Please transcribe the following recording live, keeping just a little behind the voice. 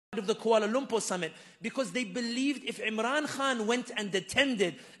of the Kuala Lumpur summit, because they believed if Imran Khan went and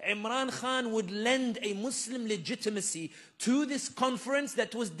attended, Imran Khan would lend a Muslim legitimacy to this conference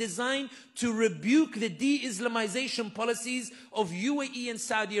that was designed to rebuke the de-Islamization policies of UAE and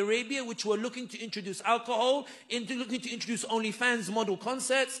Saudi Arabia, which were looking to introduce alcohol, looking to introduce OnlyFans model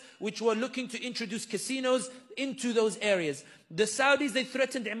concerts, which were looking to introduce casinos into those areas. The Saudis, they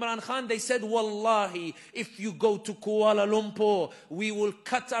threatened Imran Khan. They said, Wallahi, if you go to Kuala Lumpur, we will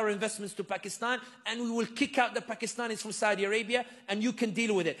cut our investments to Pakistan and we will kick out the Pakistanis from Saudi Arabia and you can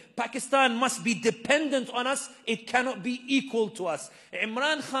deal with it. Pakistan must be dependent on us. It cannot be equal to us.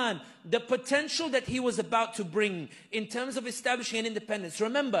 Imran Khan, the potential that he was about to bring in terms of establishing an independence.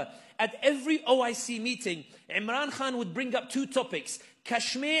 Remember, at every OIC meeting, Imran Khan would bring up two topics: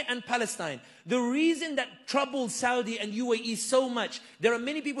 Kashmir and Palestine. The reason that troubled Saudi and UAE so much, there are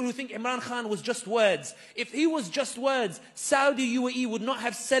many people who think Imran Khan was just words. If he was just words, Saudi UAE would not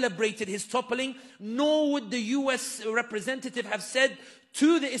have celebrated his toppling, nor would the US representative have said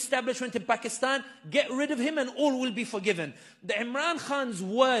to the establishment in Pakistan, get rid of him and all will be forgiven. The Imran Khan's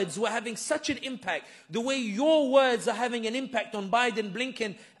words were having such an impact, the way your words are having an impact on Biden,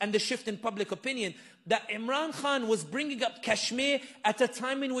 Blinken, and the shift in public opinion, that Imran Khan was bringing up Kashmir at a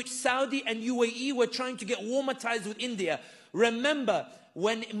time in which Saudi and UAE were trying to get warmer ties with India. Remember,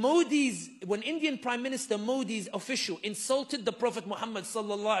 when Indian Prime Minister Modi's official insulted the Prophet Muhammad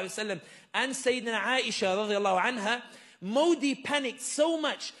sallallahu alaihi wasallam and Sayyidina Aisha radiallahu anha, Modi panicked so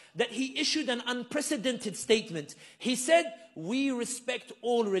much that he issued an unprecedented statement. He said, we respect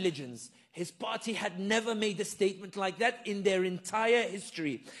all religions. His party had never made a statement like that in their entire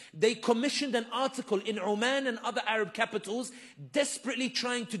history. They commissioned an article in Oman and other Arab capitals desperately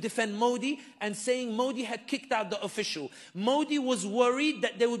trying to defend Modi and saying Modi had kicked out the official. Modi was worried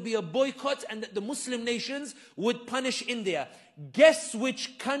that there would be a boycott and that the Muslim nations would punish India. Guess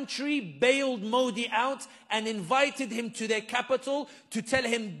which country bailed Modi out and invited him to their capital to tell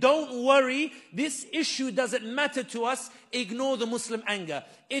him, don't worry, this issue doesn't matter to us, ignore the Muslim anger.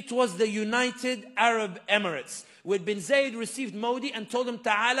 It was the United Arab Emirates, where bin Zayed received Modi and told him,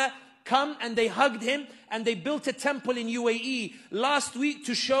 Ta'ala, come, and they hugged him and they built a temple in UAE last week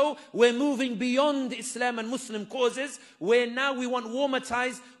to show we're moving beyond Islam and Muslim causes, where now we want warmer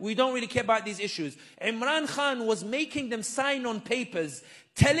ties, we don't really care about these issues. Imran Khan was making them sign on papers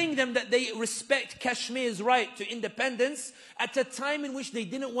telling them that they respect Kashmir's right to independence at a time in which they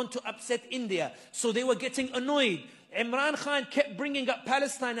didn't want to upset India. So they were getting annoyed. Imran Khan kept bringing up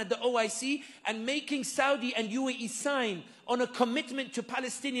Palestine at the OIC and making Saudi and UAE sign on a commitment to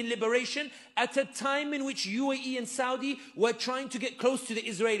Palestinian liberation at a time in which UAE and Saudi were trying to get close to the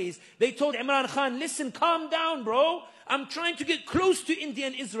Israelis. They told Imran Khan, listen, calm down, bro. I'm trying to get close to India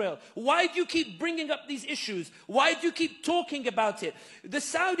and Israel. Why do you keep bringing up these issues? Why do you keep talking about it? The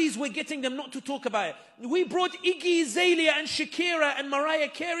Saudis were getting them not to talk about it. We brought Iggy Azalea and Shakira and Mariah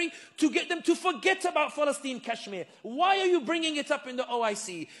Carey to get them to forget about Palestine, Kashmir. Why are you bringing it up in the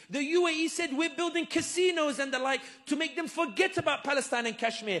OIC? The UAE said we're building casinos and the like to make them forget about Palestine and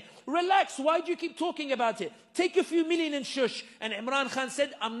Kashmir. Relax, why do you keep talking about it? Take a few million and shush. And Imran Khan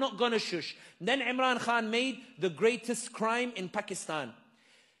said, I'm not going to shush. Then Imran Khan made the greatest crime in Pakistan.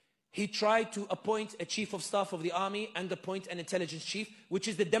 He tried to appoint a chief of staff of the army and appoint an intelligence chief, which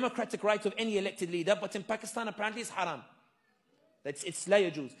is the democratic right of any elected leader. But in Pakistan, apparently, it's haram. It's la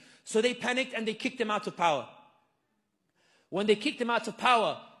yajuz. So they panicked and they kicked him out of power. When they kicked him out of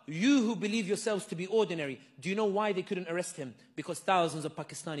power, you who believe yourselves to be ordinary, do you know why they couldn't arrest him? Because thousands of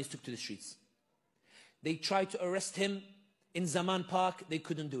Pakistanis took to the streets. They tried to arrest him in Zaman Park, they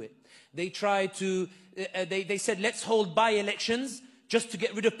couldn't do it. They tried to, they said, let's hold by-elections just to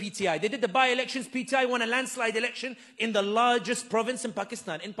get rid of PTI. They did the by-elections. PTI won a landslide election in the largest province in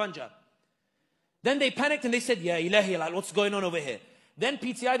Pakistan, in Punjab. Then they panicked and they said, Ya ilahi, what's going on over here? Then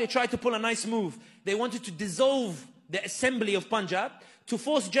PTI, they tried to pull a nice move. They wanted to dissolve the assembly of Punjab to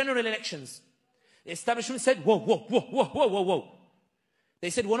force general elections. The establishment said, whoa, whoa, whoa, whoa, whoa, whoa, whoa. They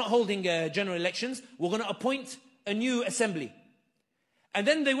said, we're not holding general elections. We're going to appoint a new assembly. And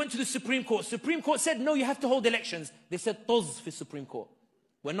then they went to the Supreme Court. Supreme Court said, no, you have to hold elections. They said, toz for Supreme Court.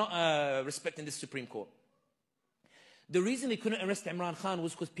 We're not respecting the Supreme Court. The reason they couldn't arrest Imran Khan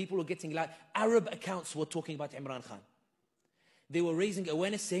was because people were getting like Arab accounts were talking about Imran Khan. They were raising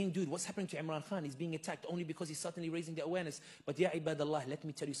awareness, saying, dude, what's happening to Imran Khan? He's being attacked only because he's certainly raising the awareness. But ya ibadallah, let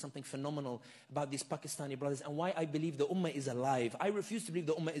me tell you something phenomenal about these Pakistani brothers and why I believe the Ummah is alive. I refuse to believe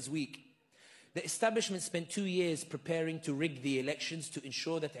the Ummah is weak. The establishment spent 2 years preparing to rig the elections to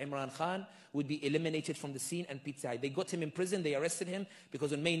ensure that Imran Khan would be eliminated from the scene and PTI. They got him in prison, they arrested him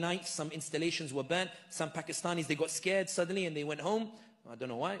because on May 9th some installations were burnt. Some Pakistanis, they got scared suddenly and they went home. I don't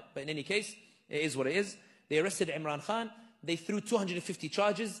know why, but in any case, it is what it is. They arrested Imran Khan. They threw 250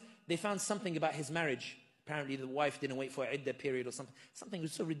 charges. They found something about his marriage. Apparently the wife didn't wait for an iddah period or something. Something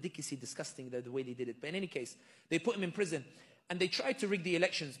was so ridiculously disgusting, the way they did it. But in any case, they put him in prison. And they tried to rig the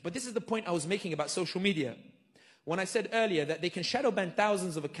elections. But this is the point I was making about social media. When I said earlier that they can shadow ban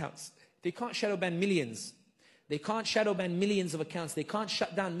thousands of accounts, they can't shadow ban millions. They can't shadow ban millions of accounts. They can't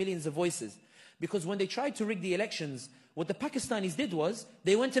shut down millions of voices. Because when they tried to rig the elections, what the Pakistanis did was,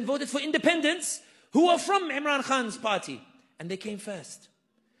 they went and voted for independents who are from Imran Khan's party. And they came first.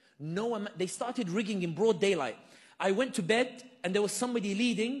 They started rigging in broad daylight. I went to bed and there was somebody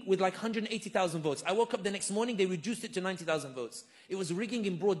leading with like 180,000 votes. I woke up the next morning, they reduced it to 90,000 votes. It was rigging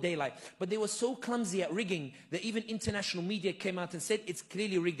in broad daylight. But they were so clumsy at rigging that even international media came out and said it's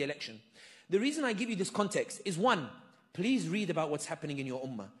clearly a rigged election. The reason I give you this context is, one, please read about what's happening in your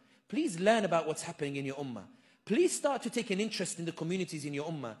ummah. Please learn about what's happening in your ummah. Please start to take an interest in the communities in your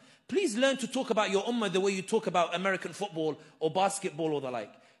ummah. Please learn to talk about your ummah the way you talk about American football or basketball or the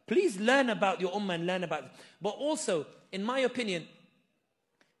like. Please learn about your ummah and learn about it. But also, in my opinion,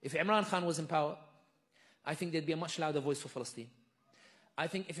 if Imran Khan was in power, I think there'd be a much louder voice for Palestine. I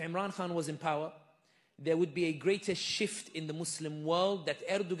think if Imran Khan was in power, there would be a greater shift in the Muslim world that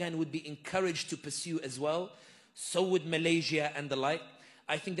Erdogan would be encouraged to pursue as well. So would Malaysia and the like.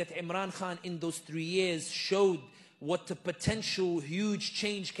 I think that Imran Khan in those 3 years showed what the potential huge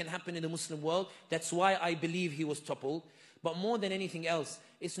change can happen in the Muslim world. That's why I believe he was toppled. But more than anything else,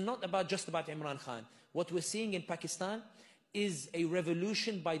 it's not just about Imran Khan. What we're seeing in Pakistan is a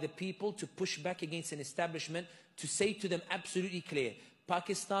revolution by the people to push back against an establishment, to say to them absolutely clear,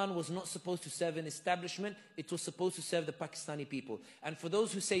 Pakistan was not supposed to serve an establishment, it was supposed to serve the Pakistani people. And for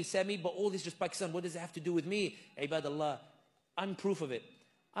those who say, Sami, but all this is just Pakistan, what does it have to do with me? Ibadallah, I'm proof of it.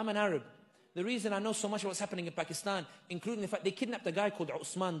 I'm an Arab. The reason I know so much of what's happening in Pakistan, including the fact they kidnapped a guy called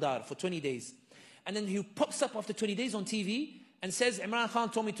Usman Dar for 20 days. And then he pops up after 20 days on TV and says, Imran Khan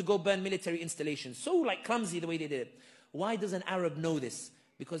told me to go burn military installations. So like clumsy the way they did it. Why does an Arab know this?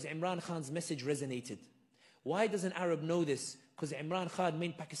 Because Imran Khan's message resonated. Why does an Arab know this? Because Imran Khan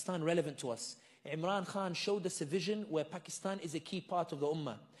made Pakistan relevant to us. Imran Khan showed us a vision where Pakistan is a key part of the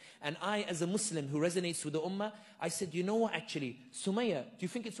Ummah. And I, as a Muslim who resonates with the Ummah, I said, you know what actually, Sumaya, do you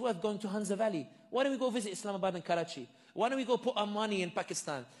think it's worth going to Hanza Valley? Why don't we go visit Islamabad and Karachi? Why don't we go put our money in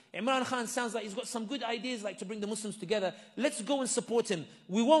Pakistan? Imran Khan sounds like he's got some good ideas like to bring the Muslims together. Let's go and support him.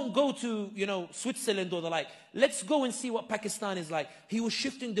 We won't go to, Switzerland or the like. Let's go and see what Pakistan is like. He was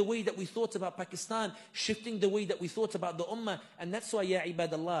shifting the way that we thought about Pakistan, shifting the way that we thought about the Ummah. And that's why, ya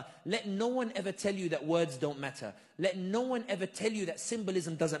ibadallah, let no one ever tell you that words don't matter. Let no one ever tell you that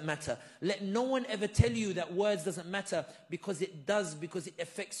symbolism doesn't matter. Let no one ever tell you that words doesn't matter, because it does, because it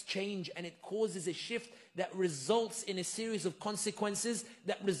affects change and it causes a shift that results in a series of consequences,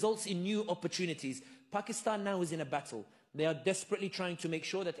 that results in new opportunities. Pakistan now is in a battle. They are desperately trying to make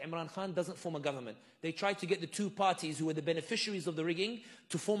sure that Imran Khan doesn't form a government. They tried to get the two parties who were the beneficiaries of the rigging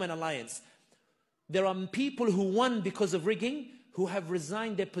to form an alliance. There are people who won because of rigging, who have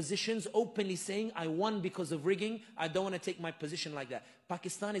resigned their positions openly saying, I won because of rigging, I don't want to take my position like that.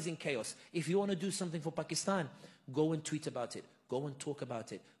 Pakistan is in chaos. If you want to do something for Pakistan, go and tweet about it. Go and talk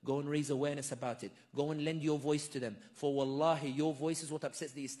about it. Go and raise awareness about it. Go and lend your voice to them. For wallahi, your voice is what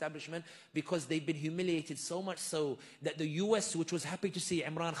upsets the establishment, because they've been humiliated so much so that the US, which was happy to see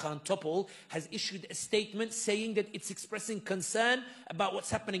Imran Khan topple, has issued a statement saying that it's expressing concern about what's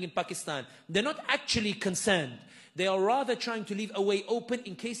happening in Pakistan. They're not actually concerned. They are rather trying to leave a way open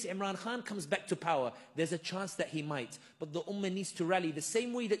in case Imran Khan comes back to power. There's a chance that he might. But the Ummah needs to rally. The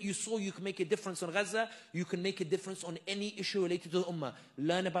same way that you saw you can make a difference on Gaza, you can make a difference on any issue related to the Ummah.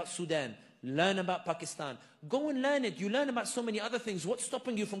 Learn about Sudan. Learn about Pakistan. Go and learn it. You learn about so many other things. What's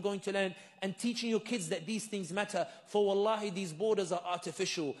stopping you from going to learn and teaching your kids that these things matter? For wallahi, these borders are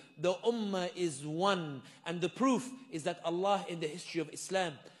artificial. The Ummah is one. And the proof is that Allah, in the history of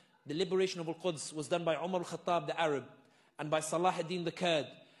Islam, the liberation of Al-Quds was done by Umar al-Khattab, the Arab, and by Salah ad-Din, the Kurd,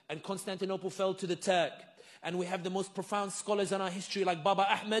 and Constantinople fell to the Turk. And we have the most profound scholars in our history like Baba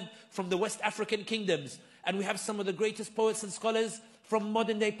Ahmed from the West African kingdoms. And we have some of the greatest poets and scholars from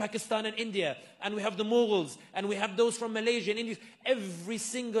modern-day Pakistan and India. And we have the Mughals, and we have those from Malaysia and India. Every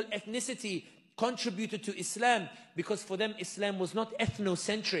single ethnicity contributed to Islam, because for them Islam was not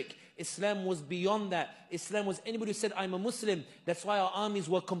ethnocentric. Islam was beyond that. Islam was anybody who said, I'm a Muslim. That's why our armies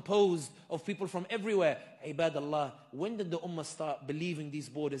were composed of people from everywhere. Ibadallah, when did the Ummah start believing these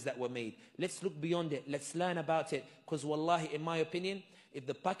borders that were made? Let's look beyond it. Let's learn about it. Because wallahi, in my opinion, if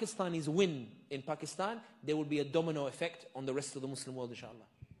the Pakistanis win in Pakistan, there will be a domino effect on the rest of the Muslim world, inshallah.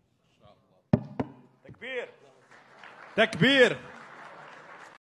 Takbir. Takbir.